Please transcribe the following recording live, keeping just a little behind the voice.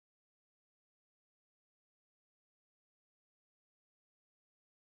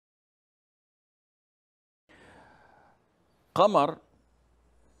Qamar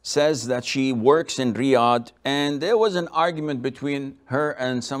says that she works in Riyadh, and there was an argument between her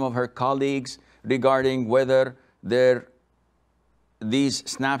and some of her colleagues regarding whether these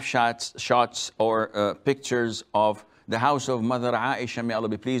shots or pictures of the house of Mother Aisha, may Allah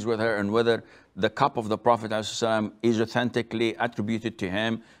be pleased with her, and whether the cup of the Prophet ﷺ is authentically attributed to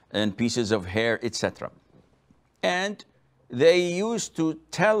him, and pieces of hair, etc. And they used to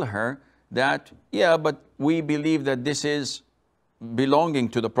tell her that, yeah, but we believe that this is belonging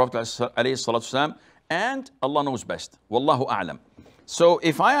to the Prophet ﷺ, and Allah knows best. Wallahu A'alam. So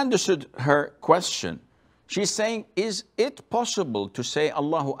if I understood her question, she's saying, is it possible to say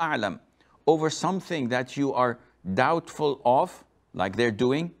Allahu A'alam over something that you are doubtful of, like they're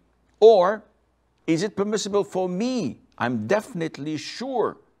doing? Or is it permissible for me, I'm definitely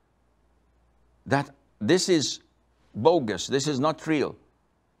sure that this is bogus, this is not real.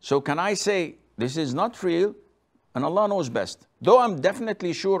 So can I say, this is not real, and Allah knows best? Though I'm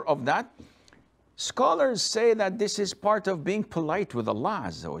definitely sure of that, scholars say that this is part of being polite with Allah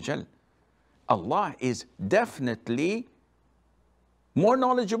Azza wa Jal. Allah is definitely more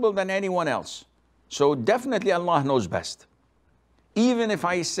knowledgeable than anyone else. So definitely Allah knows best. Even if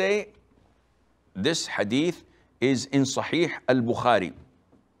I say this hadith is in Sahih Al-Bukhari,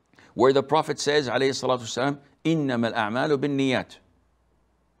 where the Prophet says, alayhi salatu wasalam, إِنَّمَا الْأَعْمَالُ بِالنِّيَّاتِ.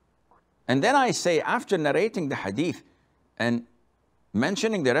 And then I say, after narrating the hadith and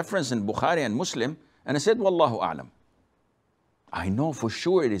mentioning the reference in Bukhari and Muslim, and I said, Wallahu A'alam. I know for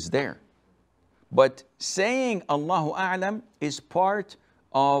sure it is there. But saying Allahu A'alam is part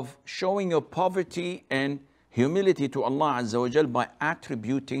of showing your poverty and humility to Allah Azza wa Jal by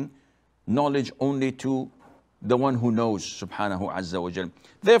attributing knowledge only to the one who knows, subhanahu azza wa jal.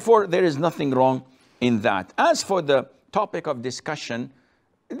 Therefore, there is nothing wrong in that. As for the topic of discussion,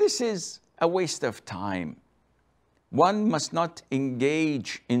 this is a waste of time. One must not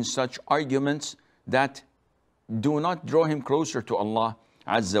engage in such arguments that do not draw him closer to Allah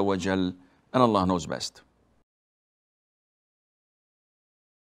azza wa jal, and Allah knows best.